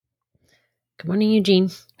Good morning,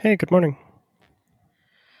 Eugene. Hey, good morning.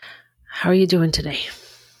 How are you doing today?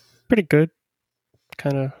 Pretty good.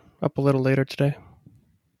 Kind of up a little later today.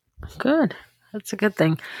 Good. That's a good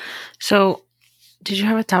thing. So, did you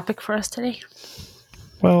have a topic for us today?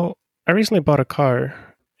 Well, I recently bought a car,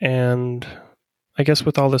 and I guess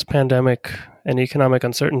with all this pandemic and economic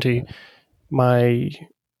uncertainty, my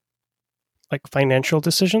financial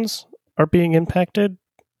decisions are being impacted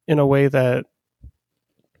in a way that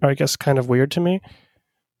are, I guess, kind of weird to me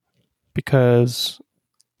because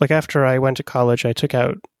after I went to college, I took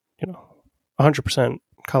out, 100%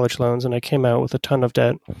 college loans and I came out with a ton of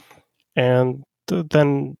debt. And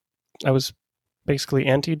then I was basically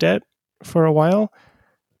anti-debt for a while,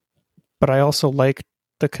 but I also liked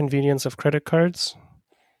the convenience of credit cards.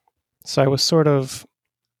 So I was sort of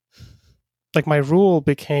my rule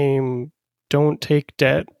became don't take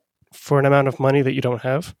debt for an amount of money that you don't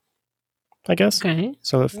have, I guess. Okay,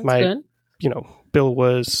 So if that's my, good. bill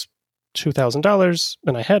was $2,000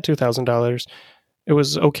 and I had $2,000, it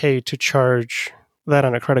was okay to charge that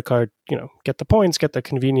on a credit card, get the points, get the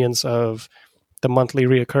convenience of the monthly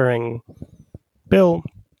reoccurring bill.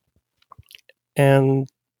 And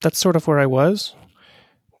that's sort of where I was.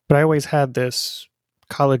 But I always had this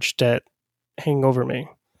college debt hanging over me.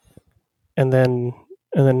 And then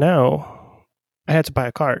now I had to buy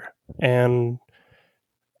a car. And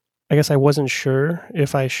I guess I wasn't sure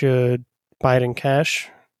if I should buy it in cash,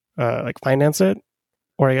 finance it,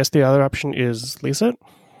 or I guess the other option is lease it.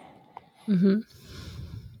 Mm-hmm.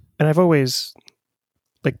 And I've always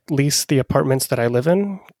leased the apartments that I live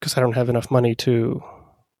in because I don't have enough money to,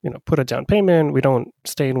 put a down payment. We don't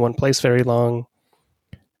stay in one place very long.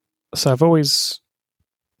 So I've always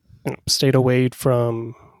stayed away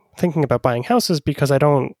from thinking about buying houses because I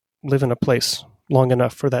don't live in a place long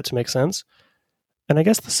enough for that to make sense. And I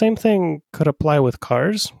guess the same thing could apply with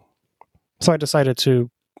cars. So I decided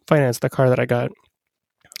to finance the car that I got.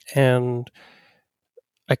 And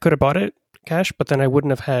I could have bought it cash, but then I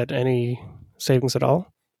wouldn't have had any savings at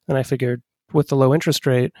all. And I figured with the low interest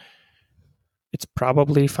rate, it's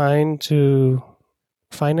probably fine to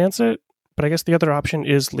finance it. But I guess the other option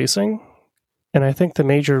is leasing. And I think the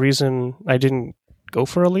major reason I didn't go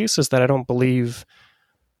for a lease is that I don't believe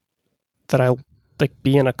that I'll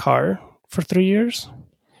be in a car for 3 years.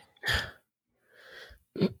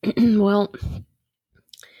 Well,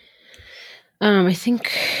 I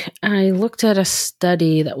think I looked at a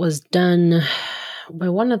study that was done by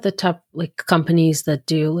one of the top companies that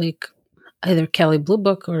do either Kelly Blue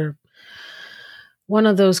Book or one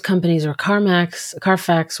of those companies, or Carfax,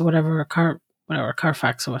 whatever,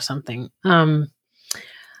 Carfax or something. I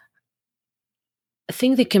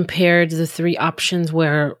think they compared the three options,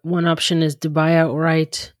 where one option is to buy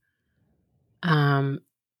outright,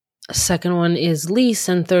 second one is lease,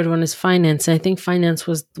 and third one is finance. And I think finance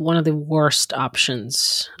was one of the worst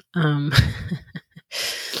options.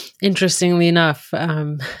 Interestingly enough,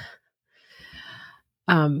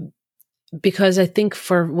 because I think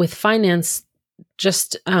with finance,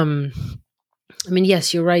 just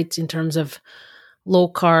yes, you're right in terms of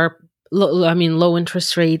low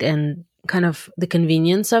interest rate and kind of the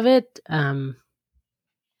convenience of it.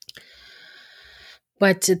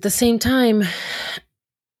 But at the same time,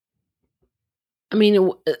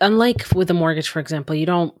 unlike with a mortgage, for example, you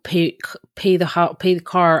don't pay the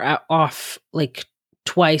car off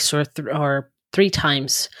twice or three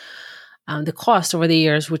times the cost over the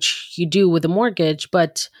years, which you do with a mortgage.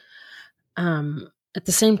 But at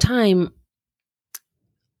the same time,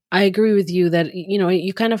 I agree with you that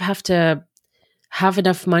you kind of have to have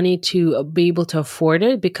enough money to be able to afford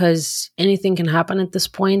it, because anything can happen at this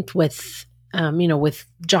point with with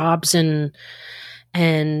jobs and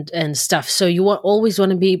stuff. So you always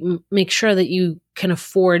want to make sure that you can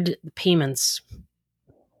afford the payments.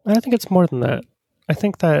 I think it's more than that. I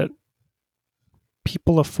think that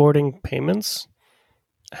people affording payments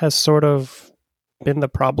has sort of been the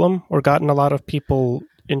problem, or gotten a lot of people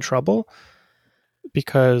in trouble,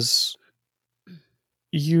 because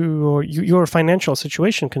your financial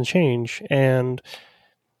situation can change. And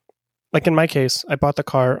in my case, I bought the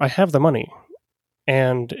car, I have the money,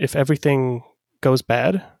 and if everything goes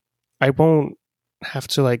bad, I won't have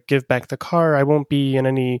to give back the car. I won't be in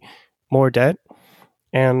any more debt.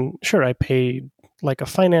 And sure, I paid a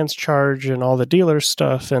finance charge and all the dealer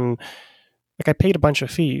stuff, and I paid a bunch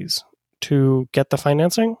of fees to get the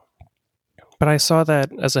financing, but I saw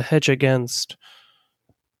that as a hedge against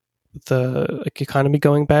the economy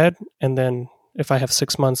going bad. And then if I have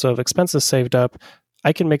 6 months of expenses saved up,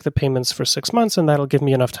 I can make the payments for 6 months, and that'll give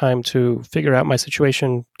me enough time to figure out my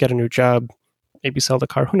situation, get a new job, maybe sell the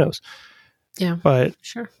car, who knows. Yeah, But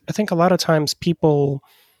sure. I think a lot of times people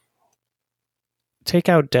take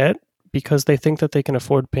out debt because they think that they can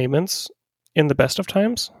afford payments in the best of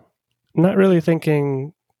times, not really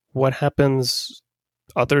thinking what happens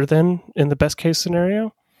other than in the best case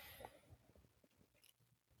scenario.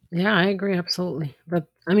 Yeah, I agree absolutely. But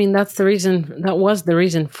I mean, that's the reason. That was the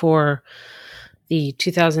reason for the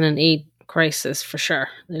 2008 crisis, for sure.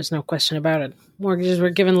 There's no question about it. Mortgages were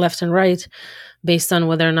given left and right based on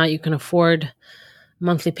whether or not you can afford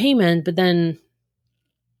monthly payment, but then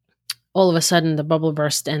all of a sudden the bubble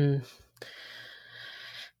burst, and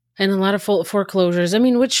a lot of foreclosures. I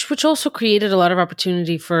mean, which also created a lot of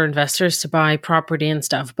opportunity for investors to buy property and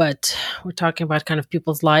stuff. But we're talking about kind of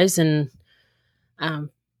people's lives, and um,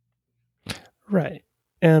 Right.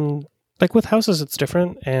 And like with houses, it's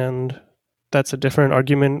different. And that's a different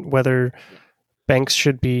argument whether banks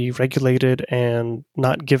should be regulated and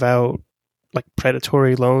not give out like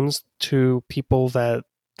predatory loans to people that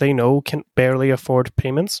they know can barely afford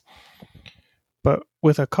payments. But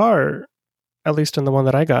with a car, at least in the one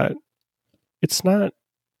that I got, it's not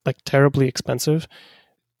like terribly expensive.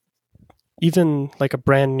 Even like a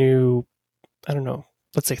brand new, I don't know,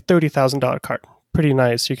 let's say $30,000 car, pretty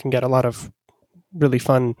nice. You can get a lot of really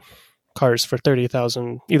fun cars for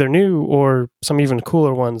 30,000, either new or some even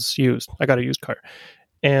cooler ones used. I got a used car.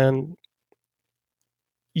 And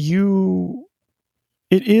you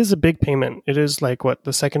it is a big payment. It is like what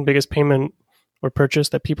the second biggest payment or purchase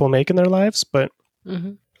that people make in their lives, but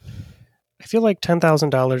mhm. I feel like $10,000,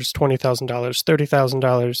 $20,000,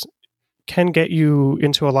 $30,000 can get you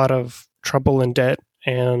into a lot of trouble and debt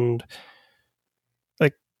and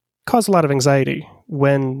like cause a lot of anxiety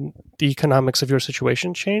when the economics of your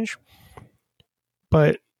situation change.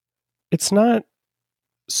 But it's not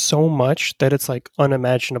so much that it's like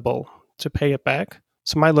unimaginable to pay it back.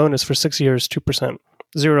 So my loan is for 6 years, 2%,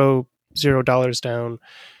 $0 down.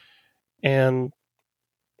 And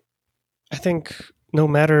I think no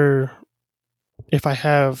matter if I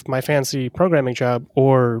have my fancy programming job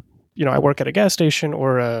or I work at a gas station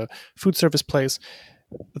or a food service place,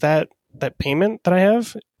 that payment that I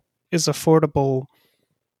have is affordable,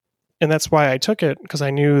 and that's why I took it, because I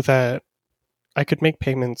knew that I could make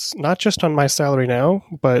payments not just on my salary now,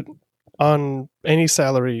 but on any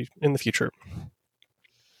salary in the future.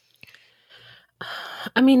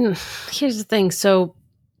 I mean, here's the thing. So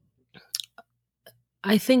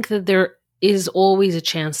I think that there is always a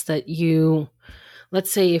chance that let's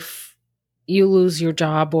say if you lose your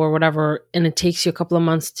job or whatever, and it takes you a couple of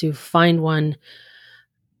months to find one,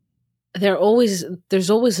 there's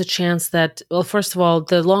always a chance that, well, first of all,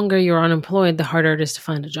 the longer you're unemployed, the harder it is to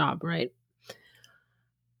find a job, right?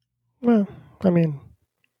 Well, I mean,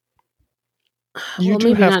 you Well, do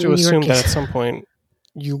maybe have not to in your assume that case. at some point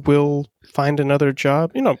you will find another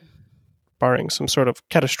job, barring some sort of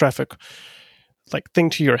catastrophic like thing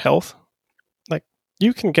to your health. Like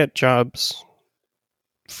you can get jobs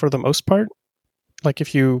for the most part. Like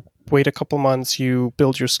if you wait a couple months, you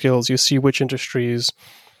build your skills, you see which industries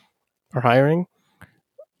are hiring.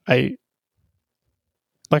 I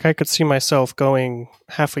I could see myself going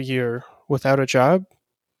half a year without a job,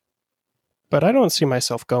 but I don't see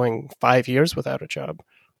myself going 5 years without a job.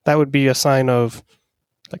 That would be a sign of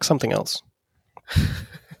like something else.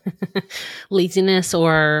 Laziness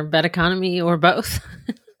or bad economy or both.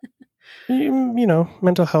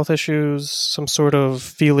 Mental health issues, some sort of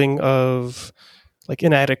feeling of like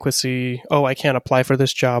inadequacy. Oh, I can't apply for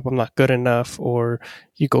this job. I'm not good enough. Or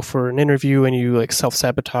you go for an interview and you like self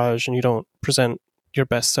sabotage and you don't present your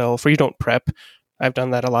best self, or you don't prep. I've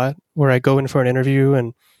done that a lot where I go in for an interview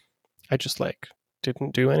and I just like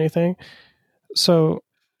didn't do anything. So,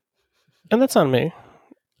 and that's on me.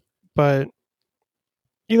 But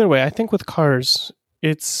either way, I think with cars,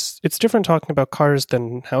 it's different talking about cars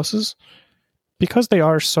than houses because they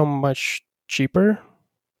are so much cheaper.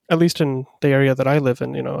 At least in the area that I live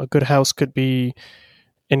in, a good house could be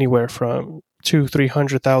anywhere from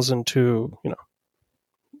 200,000-300,000 to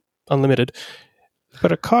unlimited.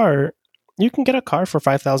 But a car, you can get a car for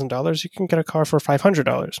 $5,000. You can get a car for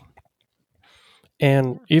 $500.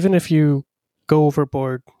 And even if you go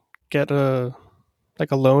overboard, get a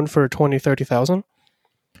loan for 20, 30,000,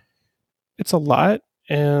 it's a lot.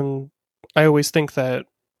 And I always think that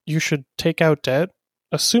you should take out debt,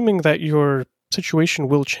 assuming that your situation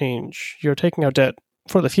will change. You're taking out debt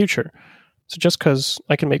for the future. So just because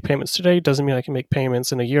I can make payments today doesn't mean I can make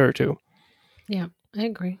payments in a year or two. Yeah, I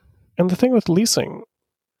agree. And the thing with leasing,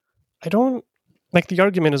 I don't like the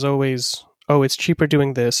argument is always, oh, it's cheaper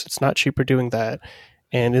doing this, it's not cheaper doing that.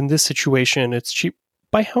 And in this situation, it's cheap.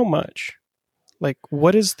 By how much? Like,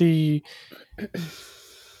 what is the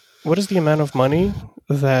what is the amount of money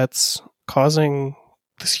that's causing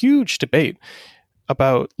this huge debate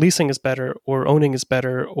about leasing is better or owning is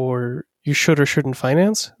better or you should or shouldn't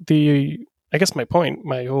finance? I guess my point,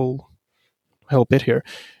 my whole bit here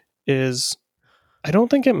is I don't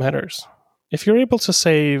think it matters. If you're able to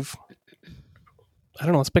save, I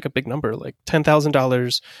don't know, let's pick a big number, like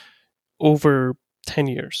 $10,000 over 10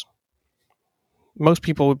 years. Most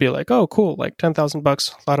people would be like, oh, cool, like $10,000,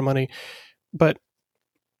 a lot of money. But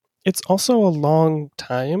it's also a long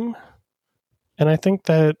time. And I think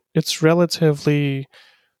that it's relatively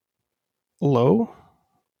low.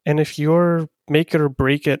 And if your make it or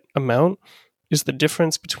break it amount is the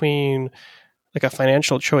difference between like a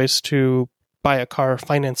financial choice to buy a car,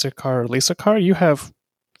 finance a car, or lease a car, you have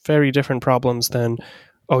very different problems than,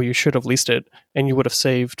 oh, you should have leased it and you would have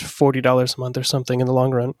saved $40 a month or something in the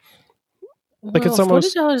long run. Like, well, it's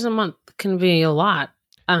almost $40 a month can be a lot.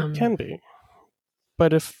 It can be.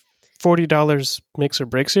 But if $40 makes or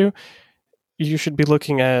breaks you, you should be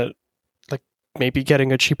looking at like maybe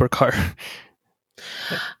getting a cheaper car.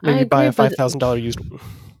 Maybe buy a $5,000 used one.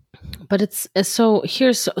 But it's so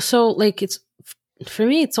here's so like it's for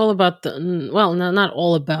me it's all about the, well, no, not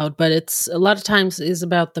all about, but it's a lot of times is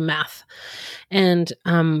about the math. And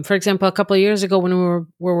for example, a couple of years ago when we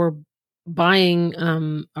were buying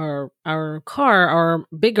our car, our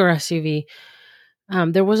bigger SUV,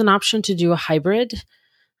 there was an option to do a hybrid.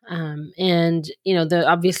 And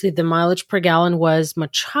obviously the mileage per gallon was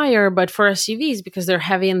much higher, but for SUVs, because they're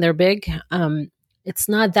heavy and they're big, it's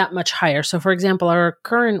not that much higher. So for example, our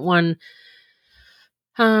current one,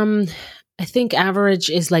 I think average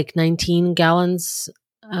is like 19 gallons.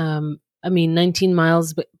 19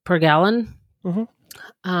 miles per gallon.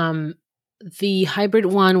 Mm-hmm. The hybrid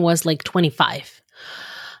one was like 25.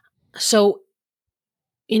 So,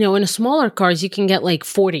 in a smaller cars, you can get like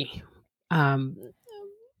 40 per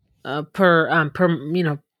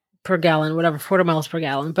gallon, whatever, 40 miles per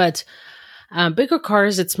gallon. But bigger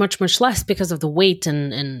cars, it's much, much less because of the weight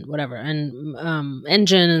and whatever, and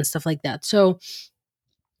engine and stuff like that. So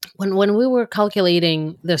when we were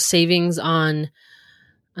calculating the savings on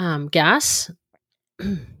gas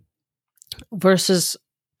versus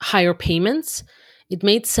higher payments, it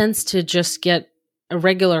made sense to just get a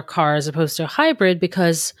regular car as opposed to a hybrid,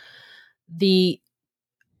 because the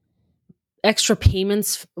extra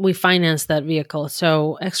payments, we financed that vehicle.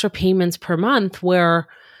 So extra payments per month were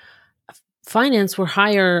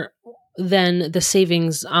higher than the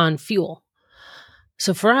savings on fuel.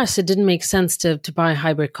 So for us, it didn't make sense to buy a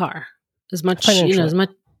hybrid car as much, as much.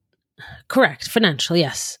 Correct. Financial.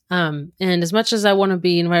 Yes. And as much as I want to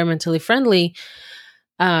be environmentally friendly,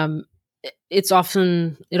 it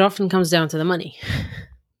often comes down to the money.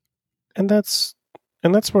 And that's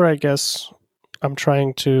where I guess I'm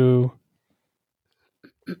trying to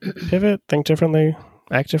pivot, think differently,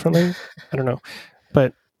 act differently. I don't know.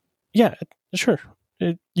 But yeah, sure.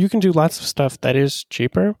 You can do lots of stuff that is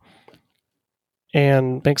cheaper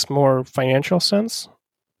and makes more financial sense.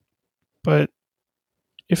 But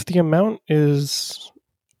if the amount is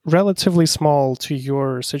relatively small to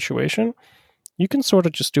your situation, you can sort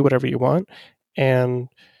of just do whatever you want. And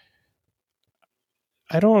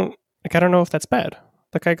I don't know if that's bad.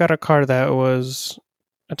 Like, I got a car that was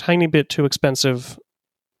a tiny bit too expensive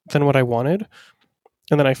than what I wanted.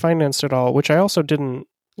 And then I financed it all, which I also didn't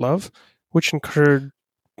love, which incurred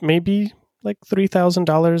maybe like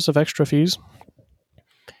 $3,000 of extra fees.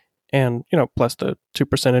 And, plus the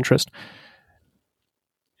 2% interest.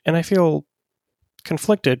 And I feel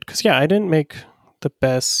conflicted because, I didn't make the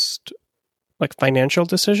best like financial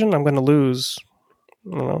decision. I'm going to lose,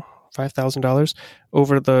 I don't know, $5,000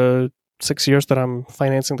 over the 6 years that I'm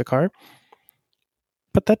financing the car.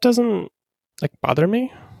 But that doesn't like bother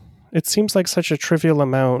me. It seems like such a trivial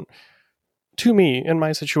amount to me in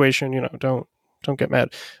my situation. Don't get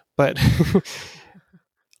mad. But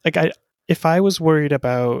like if I was worried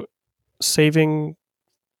about saving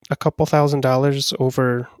a couple $1,000s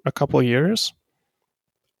over a couple years,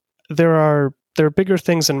 there are bigger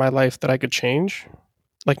things in my life that I could change,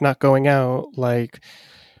 like not going out, like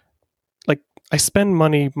I spend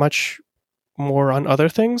money much more on other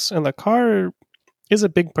things, and the car is a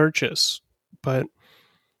big purchase. But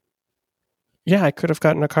I could have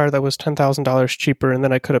gotten a car that was $10,000 cheaper, and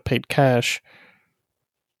then I could have paid cash.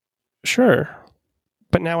 Sure,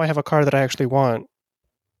 but now I have a car that I actually want.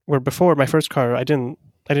 Where before, my first car, I didn't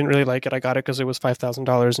really like it. I got it because it was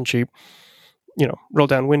 $5,000 and cheap. Roll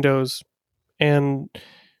down windows, and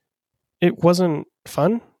it wasn't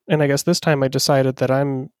fun. And I guess this time I decided that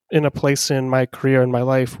I'm in a place in my career and my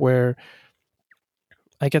life where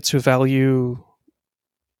I get to value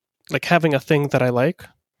like having a thing that I like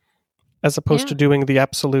as opposed Yeah. to doing the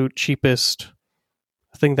absolute cheapest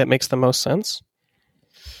thing that makes the most sense.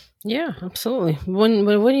 Yeah, absolutely.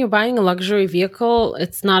 When you're buying a luxury vehicle,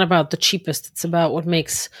 it's not about the cheapest. It's about what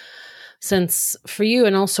makes sense for you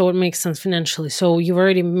and also what makes sense financially. So you've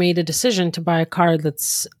already made a decision to buy a car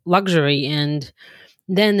that's luxury, and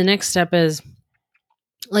then the next step is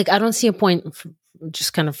like I don't see a point.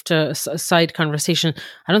 Just kind of to a side conversation,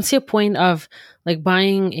 I don't see a point of like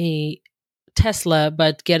buying a Tesla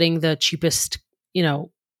but getting the cheapest,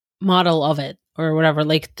 model of it or whatever,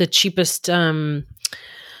 like the cheapest um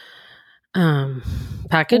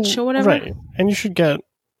package or whatever. Right. And you should get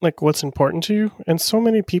like what's important to you. And so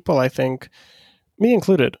many people, I think, me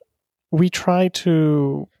included, we try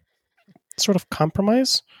to sort of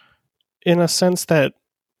compromise in a sense that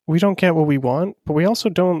we don't get what we want, but we also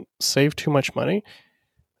don't save too much money.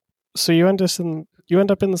 So you end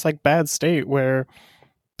up in this like bad state where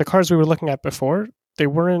the cars we were looking at before, they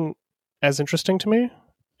weren't as interesting to me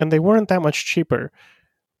and they weren't that much cheaper.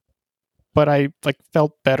 But I like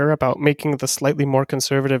felt better about making the slightly more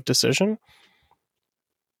conservative decision.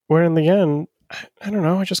 Where in the end, I don't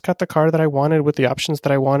know, I just got the car that I wanted with the options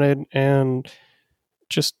that I wanted and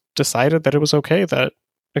just decided that it was okay that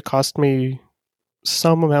it cost me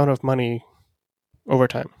some amount of money over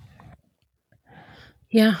time.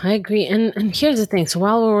 Yeah, I agree. And here's the thing. So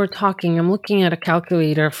while we were talking, I'm looking at a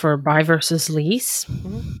calculator for buy versus lease.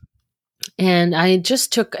 And I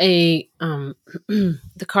just took the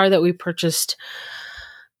car that we purchased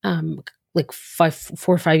like 4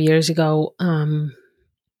 or 5 years ago,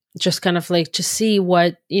 just kind of like to see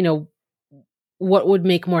what would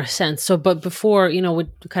make more sense. So, but before we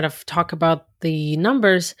kind of talk about the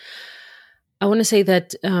numbers, I want to say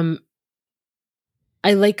that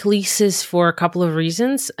I like leases for a couple of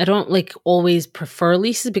reasons. I don't like always prefer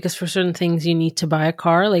leases because for certain things you need to buy a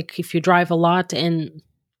car. Like if you drive a lot and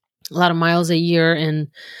a lot of miles a year and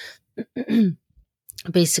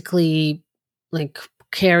basically like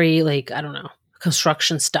carry like, I don't know,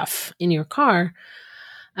 construction stuff in your car,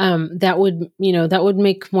 that would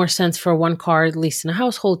make more sense for one car, at least in a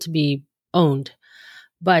household, to be owned.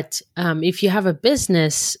 But if you have a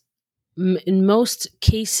business, in most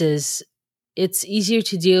cases, it's easier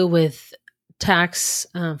to deal with tax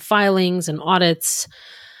filings and audits,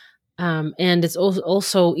 and it's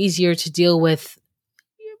also easier to deal with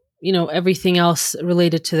everything else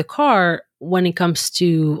related to the car when it comes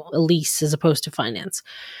to a lease as opposed to finance.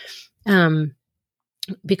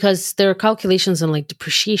 Because there are calculations on like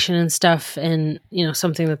depreciation and stuff, and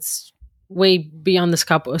something that's way beyond the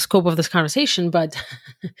scope of this conversation, but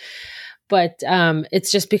it's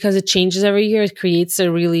just because it changes every year, it creates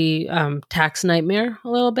a really tax nightmare a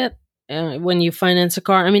little bit when you finance a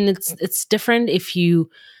car. I mean, it's different if you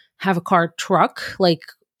have a car truck, like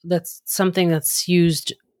that's something that's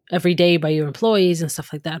used every day by your employees and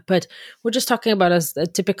stuff like that. But we're just talking about as a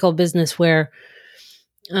typical business where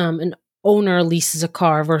an owner leases a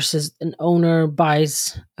car versus an owner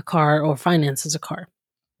buys a car or finances a car.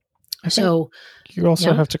 So you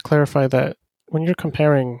also have to clarify that when you're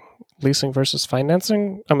comparing leasing versus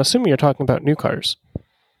financing, I'm assuming you're talking about new cars.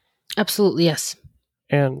 Absolutely, yes.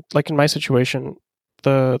 And like in my situation,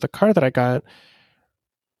 the car that I got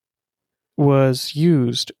was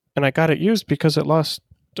used, and I got it used because it lost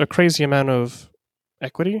a crazy amount of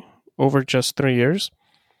equity over just 3 years.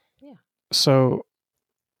 Yeah. So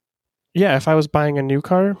yeah, if I was buying a new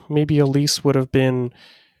car, maybe a lease would have been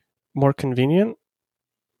more convenient.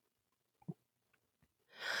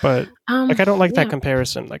 But like, I don't like that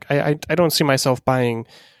comparison. Like, I don't see myself buying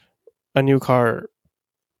a new car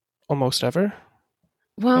almost ever.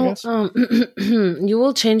 Well, you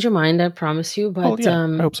will change your mind, I promise you. But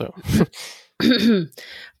I hope so.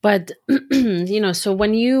 but so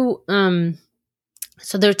when you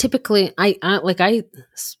so they're typically I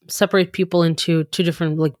separate people into two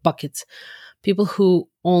different like buckets: people who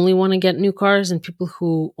only want to get new cars and people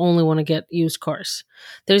who only want to get used cars.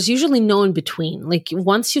 There's usually no in between. Like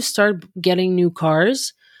once you start getting new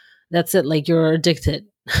cars, that's it. Like you're addicted.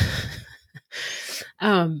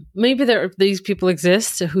 Maybe these people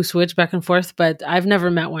exist who switch back and forth, but I've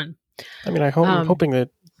never met one. I mean, I'm hoping that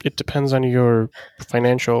it depends on your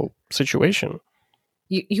financial situation.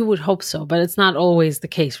 You would hope so, but it's not always the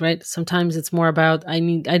case, right? Sometimes it's more about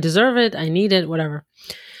I deserve it, I need it, whatever.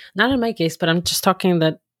 Not in my case, but I'm just talking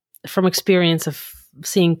that from experience of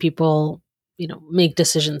seeing people, make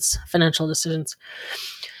decisions, financial decisions.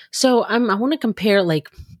 So I want to compare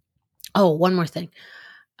one more thing.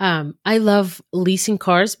 I love leasing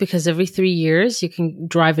cars because every 3 years you can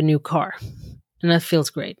drive a new car, and that feels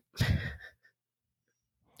great.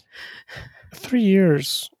 3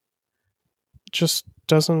 years just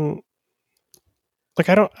doesn't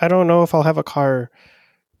like I don't know if I'll have a car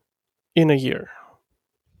in a year.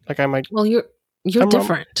 Like I might. Well, you're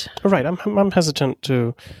different. Right. I'm hesitant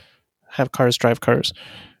to have cars drive cars,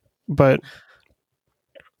 but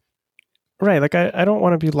right. Like I don't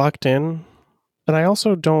want to be locked in, and I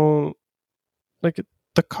also don't like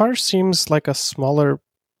the car seems like a smaller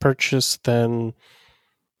purchase than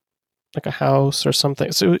like a house or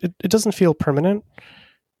something. So it doesn't feel permanent.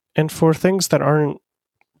 And for things that aren't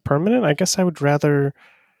permanent, I guess I would rather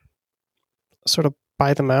sort of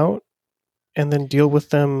buy them out and then deal with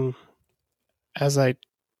them as I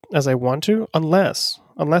want to, unless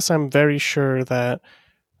I'm very sure that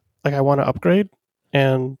like I want to upgrade,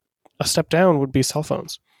 and a step down would be cell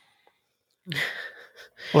phones.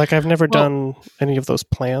 Like I've never done any of those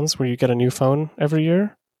plans where you get a new phone every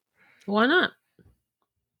year. Why not?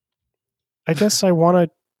 I guess I want to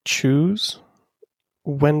choose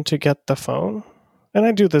when to get the phone. And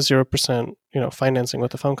I do the 0%, financing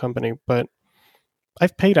with the phone company, but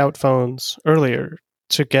I've paid out phones earlier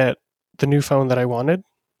to get the new phone that I wanted.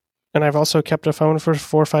 And I've also kept a phone for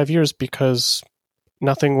 4 or 5 years because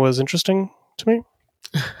nothing was interesting to me.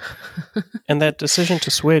 And that decision to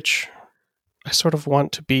switch, I sort of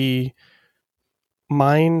want to be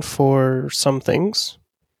mine for some things.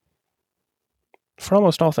 For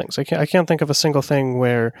almost all things. I can't think of a single thing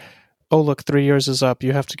where, oh, look, 3 years is up,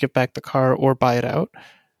 you have to give back the car or buy it out.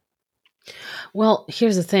 Well,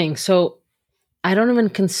 here's the thing. So I don't even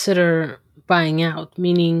consider buying out,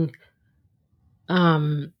 meaning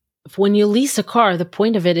when you lease a car, the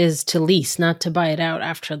point of it is to lease, not to buy it out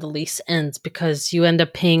after the lease ends, because you end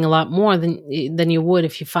up paying a lot more than you would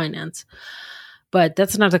if you finance. But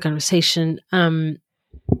that's another conversation.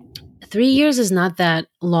 3 years is not that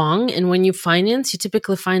long, and when you finance, you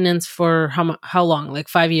typically finance for how long? Like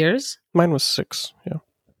 5 years? Mine was 6. Yeah.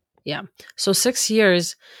 Yeah. So 6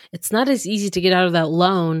 years. It's not as easy to get out of that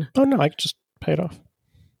loan. Oh no, I could just pay it off.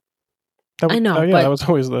 I know. Oh yeah, but that was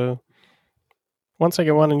always once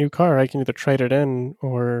I want a new car, I can either trade it in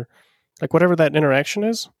or like whatever that interaction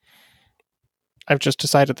is. I've just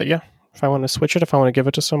decided that if I want to switch it, if I want to give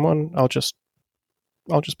it to someone, I'll just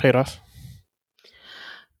pay it off.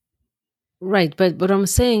 Right, but what I'm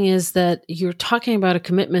saying is that you're talking about a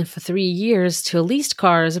commitment for 3 years to a leased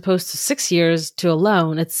car as opposed to 6 years to a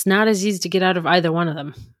loan. It's not as easy to get out of either one of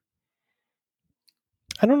them.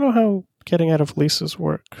 I don't know how getting out of leases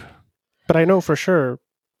work, but I know for sure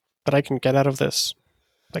that I can get out of this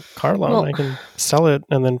like car loan. Well, I can sell it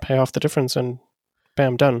and then pay off the difference, and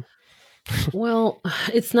bam, done. Well,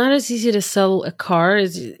 it's not as easy to sell a car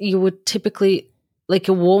as you would typically. Like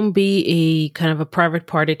it won't be a kind of a private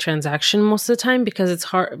party transaction most of the time because it's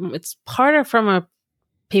hard. It's harder from a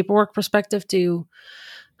paperwork perspective to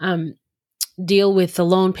deal with the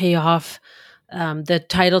loan payoff, the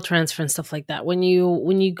title transfer and stuff like that. When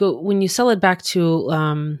you sell it back to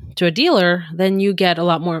a dealer, then you get a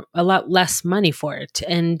lot less money for it.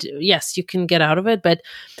 And yes, you can get out of it. But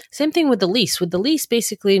same thing with the lease. With the lease,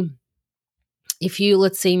 basically, if you,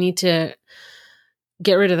 let's say, need to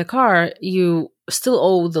get rid of the car, you still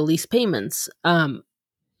owe the lease payments.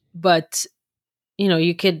 But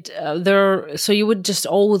you could so you would just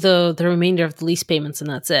owe the remainder of the lease payments, and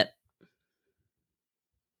that's it.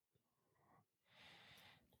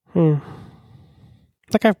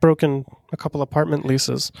 Like I've broken a couple apartment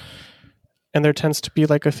leases, and there tends to be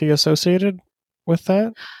like a fee associated with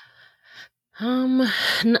that.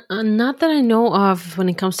 Not that I know of. When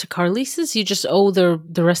it comes to car leases, you just owe the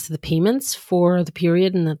rest of the payments for the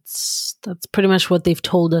period, and that's pretty much what they've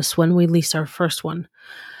told us when we leased our first one.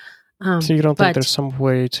 So you don't think there's some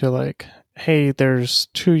way to like, hey, there's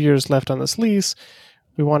 2 years left on this lease,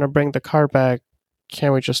 we want to bring the car back,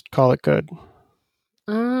 can we just call it good?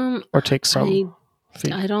 Or take some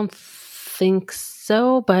fee? I don't think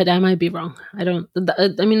so, but I might be wrong.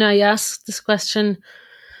 I asked this question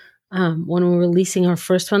when we were leasing our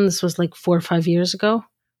first one. This was like 4 or 5 years ago.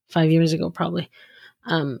 5 years ago, probably.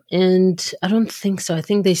 And I don't think so. I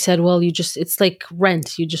think they said, well, it's like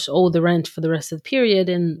rent. You just owe the rent for the rest of the period,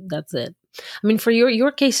 and that's it. I mean, for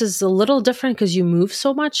your case is a little different because you move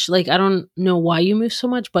so much. Like, I don't know why you move so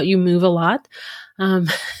much, but you move a lot. I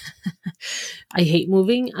hate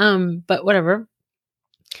moving, but whatever.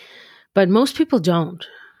 But most people don't.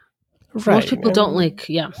 Right. Most people don't like,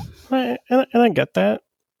 yeah. And I get that.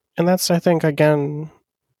 And that's, I think, again,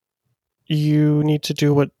 you need to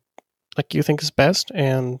do what like you think is best.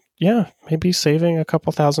 And maybe saving a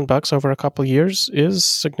couple $1,000 over a couple years is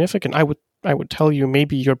significant. I would tell you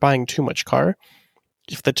maybe you're buying too much car.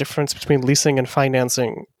 If the difference between leasing and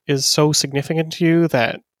financing is so significant to you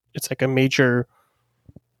that it's like a major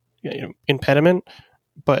impediment,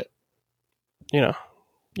 but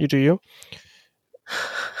You do you.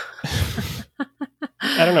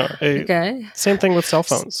 I don't know. Okay. Same thing with cell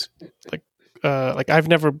phones. Like I've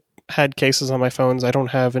never had cases on my phones. I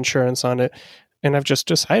don't have insurance on it, and I've just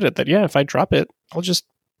decided that if I drop it, I'll just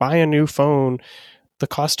buy a new phone. The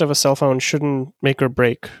cost of a cell phone shouldn't make or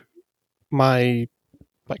break my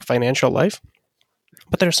financial life.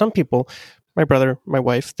 But there are some people, my brother, my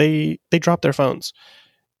wife, they drop their phones,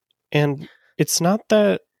 and it's not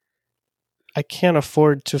that I can't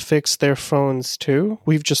afford to fix their phones too.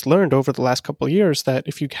 We've just learned over the last couple of years that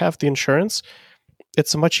if you have the insurance,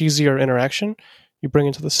 it's a much easier interaction. You bring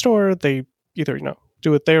it to the store, they either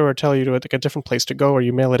do it there or tell you to a different place to go, or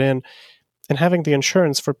you mail it in. And having the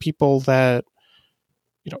insurance for people that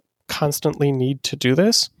constantly need to do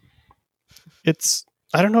this,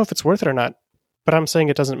 I don't know if it's worth it or not, but I'm saying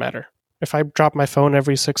it doesn't matter. If I drop my phone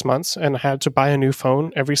every 6 months and had to buy a new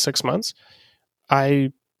phone every 6 months,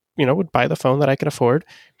 I would buy the phone that I could afford,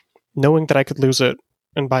 knowing that I could lose it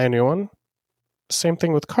and buy a new one. Same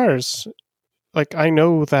thing with cars. Like, I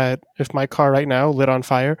know that if my car right now lit on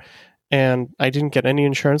fire and I didn't get any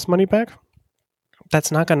insurance money back,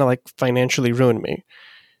 that's not going to financially ruin me.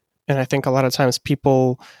 And I think a lot of times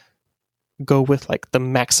people go with the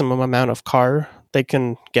maximum amount of car they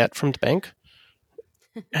can get from the bank.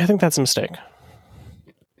 I think that's a mistake.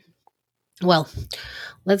 Well,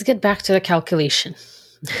 let's get back to the calculation.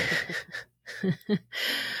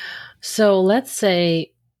 So let's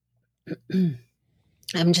say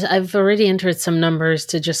I've already entered some numbers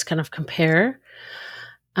to just kind of compare.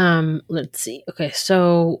 Let's see. Okay,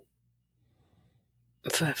 so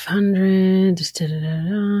 500.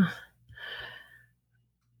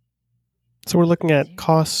 So we're looking at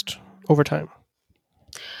cost over time.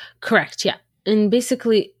 Correct. Yeah, and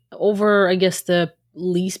basically over, I guess, the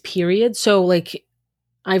lease period. So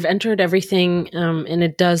I've entered everything, and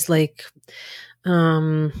it does what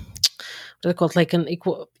do they call it? An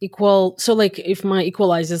equal. So if my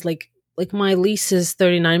equalizes my lease is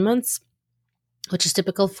 39 months, which is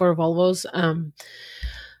typical for Volvos.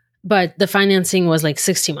 But the financing was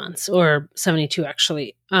 60 months or 72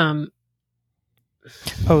 actually. So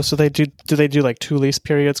they do they do 2 lease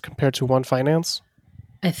periods compared to 1 finance?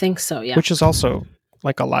 I think so, yeah. Which is also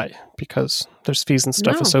a lie, because there's fees and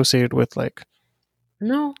stuff associated with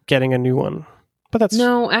getting a new one. But that's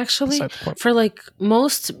actually for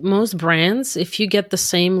most brands, if you get the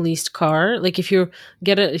same leased car, if you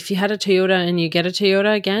had a Toyota and you get a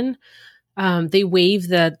Toyota again, they waive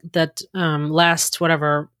that last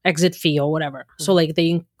whatever exit fee or whatever. So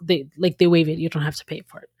they waive it. You don't have to pay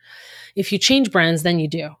for it. If you change brands, then you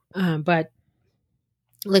do. But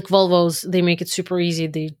Volvos, they make it super easy.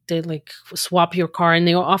 They swap your car, and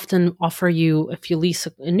they often offer you, if you lease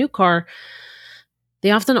a new car,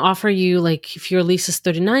 they often offer you, if your lease is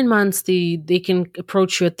 39 months, they can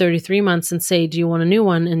approach you at 33 months and say, do you want a new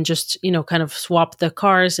one? And just, kind of swap the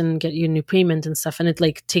cars and get you a new payment and stuff. And it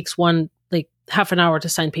takes half an hour to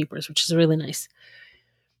sign papers, which is really nice.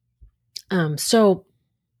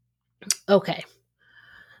 Okay.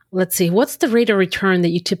 Let's see. What's the rate of return that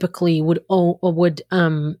you typically would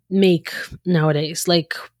make nowadays,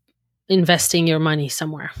 investing your money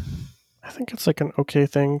somewhere? I think it's an okay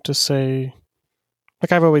thing to say.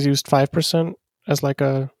 I've always used 5% as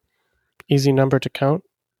a easy number to count.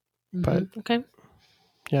 Mm-hmm. But okay.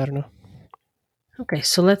 Yeah, I don't know. Okay,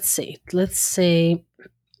 so let's see. Let's say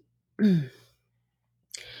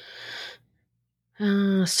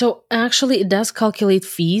so actually it does calculate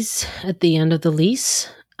fees at the end of the lease.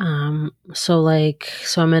 So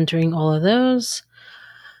I'm entering all of those.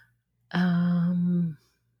 The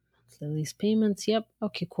lease payments. Yep.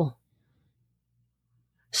 Okay, cool.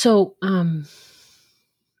 So,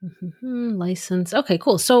 license. Okay,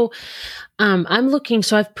 cool. So, I'm looking,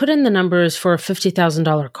 so I've put in the numbers for a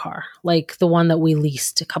 $50,000 car, the one that we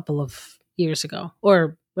leased a couple of years ago,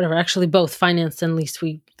 or whatever. Actually, both financed and leased.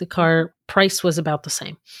 The car price was about the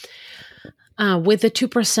same. With a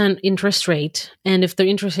 2% interest rate, and if the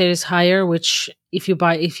interest rate is higher, which if you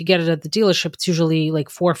get it at the dealership, it's usually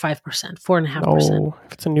 4 or 5%, 4.5%. Oh,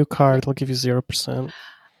 if it's a new car, they'll give you 0%.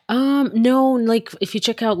 No, if you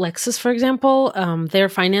check out Lexus, for example, their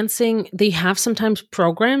financing, they have sometimes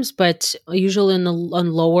programs, but usually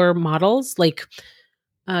on lower models,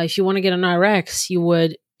 if you want to get an RX,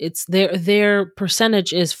 it's their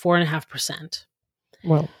percentage is 4.5%.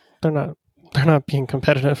 Well, they're not being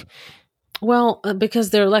competitive. Well, because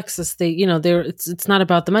they're Lexus, it's not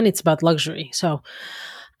about the money, it's about luxury. So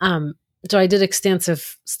I did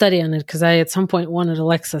extensive study on it because I at some point wanted a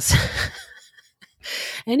Lexus.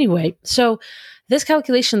 Anyway, so This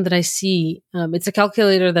calculation that I see, it's a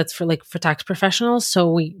calculator that's for tax professionals.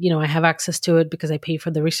 So I have access to it because I pay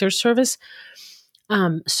for the research service.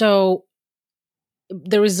 So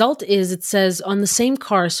the result is, it says on the same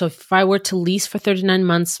car. So if I were to lease for 39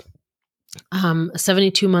 months,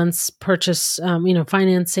 72 months purchase,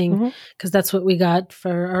 financing, because that's what we got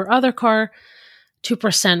for our other car,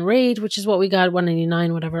 2% rate, which is what we got,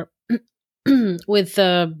 199, whatever, with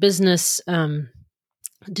the business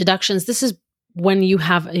deductions. This is when you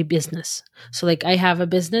have a business. So like I have a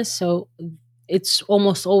business, so it's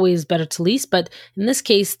almost always better to lease. But in this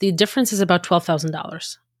case, the difference is about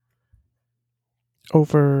 $12,000.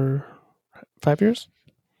 Over 5 years?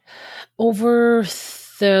 Over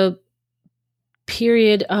the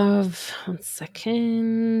period of, 1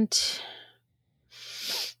 second.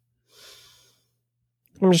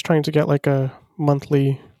 I'm just trying to get like a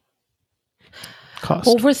monthly cost.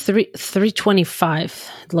 Over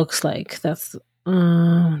 325, it looks like. That's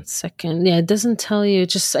 1 second. Yeah, it doesn't tell you.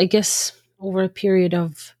 Just, I guess, over a period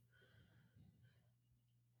of.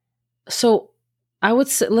 So I would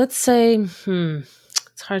say, let's say,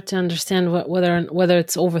 it's hard to understand whether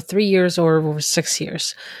it's over 3 years or over 6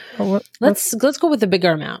 years. Let's go with the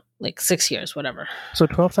bigger amount, like 6 years, whatever. So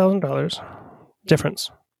 $12,000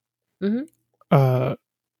 difference.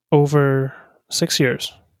 Over 6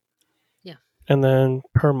 years. Yeah. And then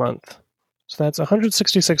per month. So that's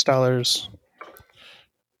 $166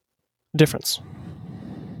 difference.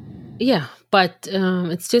 Yeah, but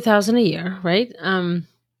it's $2,000 a year, right?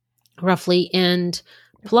 Roughly, and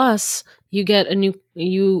plus you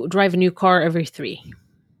drive a new car every 3.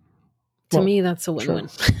 To me, that's a win-win.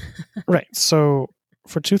 Right. So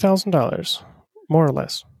for $2,000, more or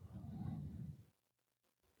less.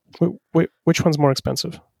 Which one's more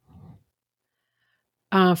expensive?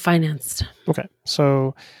 Financed. Okay.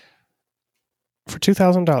 So for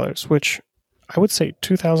 $2,000, which I would say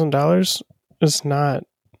 $2,000 is not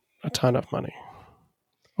a ton of money.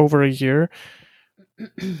 Over a year,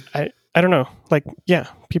 I don't know. Like, yeah,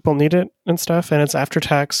 people need it and stuff, and it's after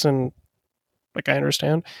tax, and like I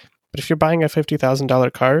understand. But if you're buying a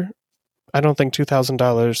 $50,000 car, I don't think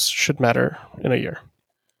 $2,000 should matter in a year.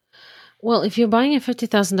 Well, if you're buying a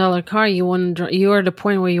 $50,000 car, you're at a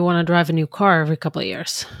point where you want to drive a new car every couple of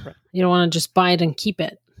years. Right. You don't want to just buy it and keep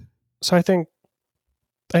it. So I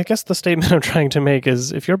guess the statement I'm trying to make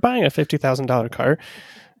is, if you're buying a $50,000 car,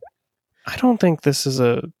 I don't think this is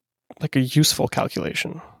a useful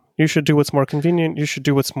calculation. You should do what's more convenient. You should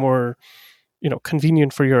do what's more,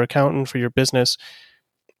 convenient for your accountant, for your business.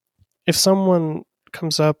 If someone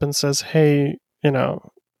comes up and says, hey, I'm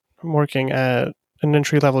working at an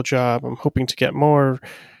entry-level job, I'm hoping to get more,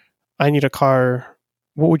 I need a car,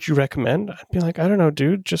 what would you recommend? I'd be like, I don't know,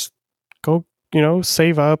 dude, just go,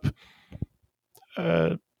 save up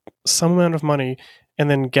some amount of money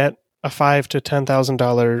and then get a $5,000 to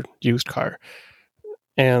 $10,000 used car.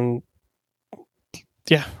 And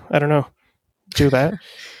yeah, I don't know, do that.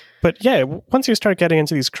 But yeah, once you start getting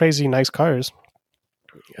into these crazy nice cars,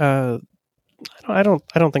 I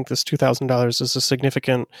don't think this $2,000 is a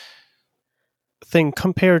significant thing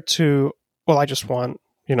compared to, well, I just want,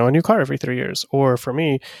 a new car every 3 years. Or for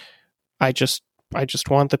me, I just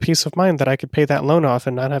want the peace of mind that I could pay that loan off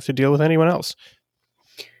and not have to deal with anyone else.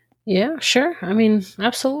 Yeah, sure. I mean,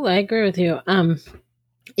 absolutely. I agree with you.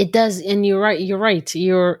 It does. And you're right.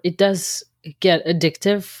 It does get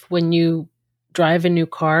addictive when you drive a new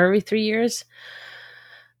car every 3 years.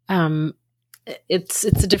 It's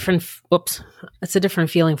a different, it's a different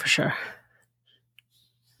feeling for sure.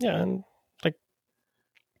 Yeah. And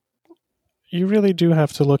you really do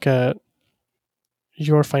have to look at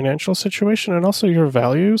your financial situation and also your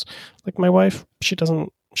values. Like my wife, she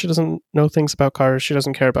doesn't know things about cars. She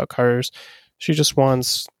doesn't care about cars. She just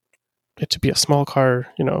wants it to be a small car,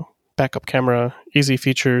 backup camera, easy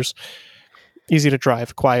features, easy to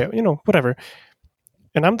drive, quiet, whatever.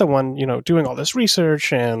 And I'm the one, doing all this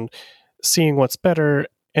research and seeing what's better.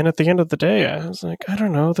 And at the end of the day, I was like, I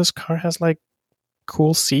don't know, this car has like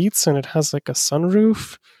cool seats and it has like a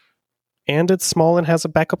sunroof and it's small and has a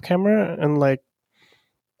backup camera. And like,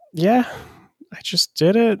 yeah, I just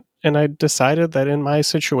did it. And I decided that in my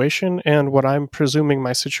situation and what I'm presuming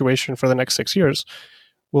my situation for the next 6 years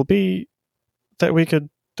will be, that we could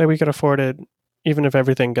afford it even if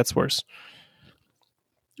everything gets worse.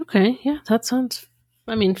 Okay. Yeah, that sounds,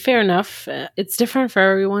 fair enough. It's different for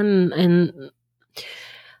everyone. And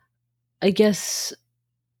I guess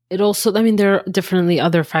it also, there are definitely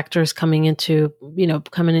other factors coming into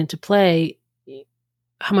play,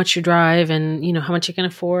 how much you drive and, how much you can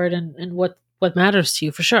afford and what matters to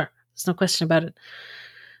you, for sure. There's no question about it.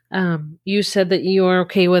 You said that you are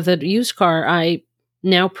okay with a used car. I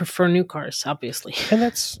now prefer new cars, obviously.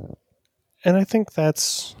 And I think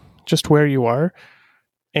that's just where you are.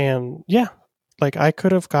 And yeah, like I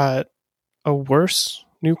could have got a worse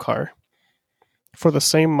new car for the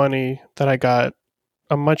same money that I got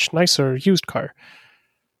a much nicer used car.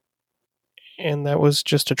 And that was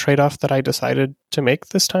just a trade-off that I decided to make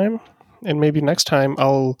this time. And maybe next time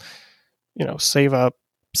I'll, save up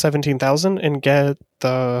 17,000 and get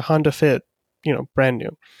the Honda Fit, brand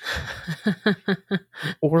new.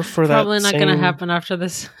 Or for that Probably not going to happen after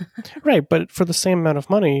this. Right, but for the same amount of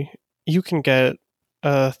money, you can get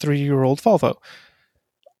a 3-year-old Volvo.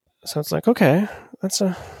 So it's like, okay, it's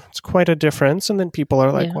quite a difference. And then people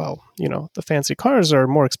are like, Yeah. well, the fancy cars are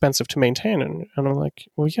more expensive to maintain. And I'm like,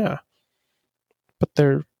 well, yeah, but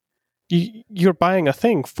you're buying a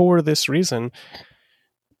thing for this reason,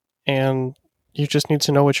 and you just need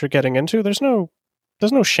to know what you're getting into. There's no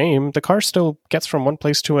shame. The car still gets from one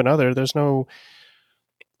place to another. There's no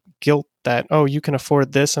guilt that, oh, you can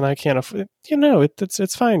afford this and I can't afford it.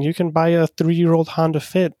 It's fine. You can buy a 3-year-old Honda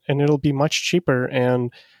Fit and it'll be much cheaper.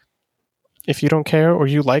 And if you don't care or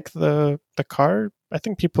you like the car, I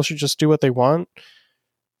think people should just do what they want,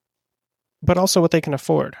 but also what they can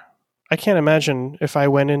afford. I can't imagine if I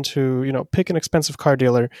went into, pick an expensive car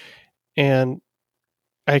dealer and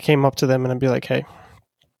I came up to them and I'd be like, hey,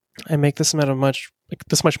 I make this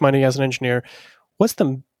much money as an engineer. What's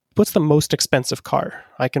the most expensive car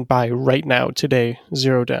I can buy right now, today,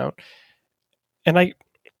 0 down? And I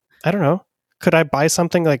don't know. Could I buy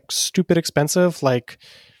something like stupid expensive, like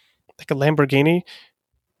a Lamborghini?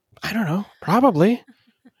 I don't know. Probably.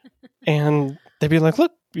 And they'd be like,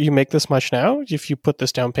 look, you make this much now. If you put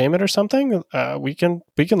this down payment or something, we can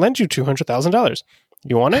lend you $200,000.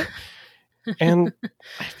 You want it? And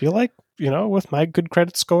I feel like, with my good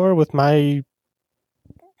credit score, with my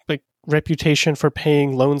reputation for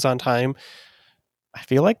paying loans on time, I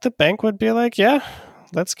feel like the bank would be like, yeah,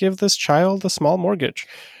 let's give this child a small mortgage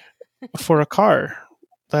for a car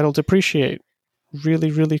that'll depreciate really,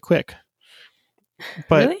 really quick.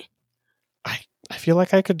 But really? I feel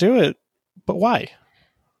like I could do it. But why?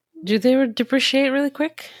 Do they depreciate really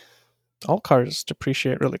quick? All cars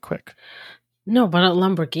depreciate really quick. No, but a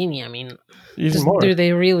Lamborghini, I mean, even more. Do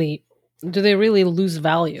they really lose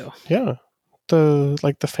value? Yeah.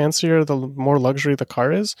 The fancier, the more luxury the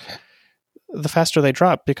car is, the faster they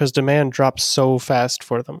drop because demand drops so fast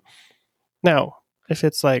for them. Now, if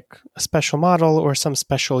it's like a special model or some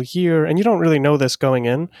special year, and you don't really know this going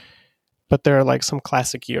in, but there are like some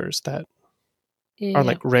classic years that are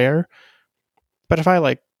like rare. But if I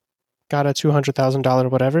got a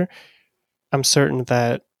 $200,000 whatever, I'm certain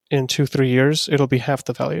that in 2-3 years it'll be half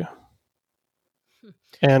the value,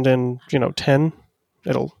 and in 10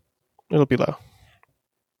 it'll be low.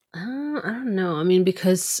 I don't know. I mean,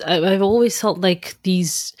 because I've always felt like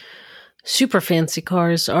these super fancy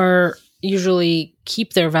cars are usually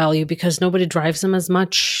keep their value because nobody drives them as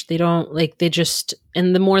much. They don't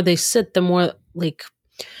and the more they sit, the more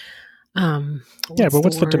but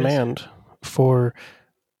what's the demand for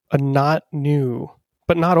a not new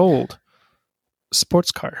but not old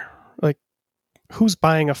sports car? Like, who's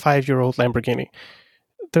buying a 5-year-old Lamborghini?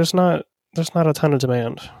 There's not a ton of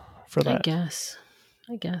demand for that. I guess.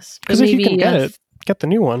 Because if you can get the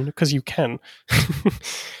new one, because you can.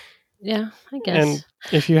 Yeah, I guess. And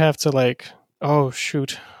if you have to oh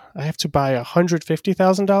shoot, I have to buy a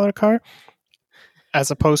 $150,000 car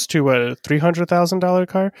as opposed to a $300,000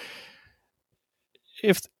 car.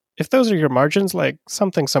 If those are your margins,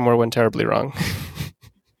 something somewhere went terribly wrong.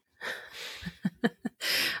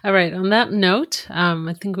 All right. On that note,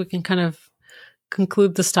 I think we can kind of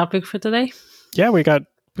conclude this topic for today. Yeah, we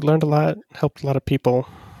learned a lot, helped a lot of people.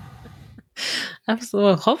 Absolutely.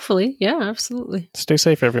 Well, hopefully. Yeah, absolutely. Stay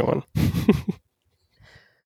safe, everyone.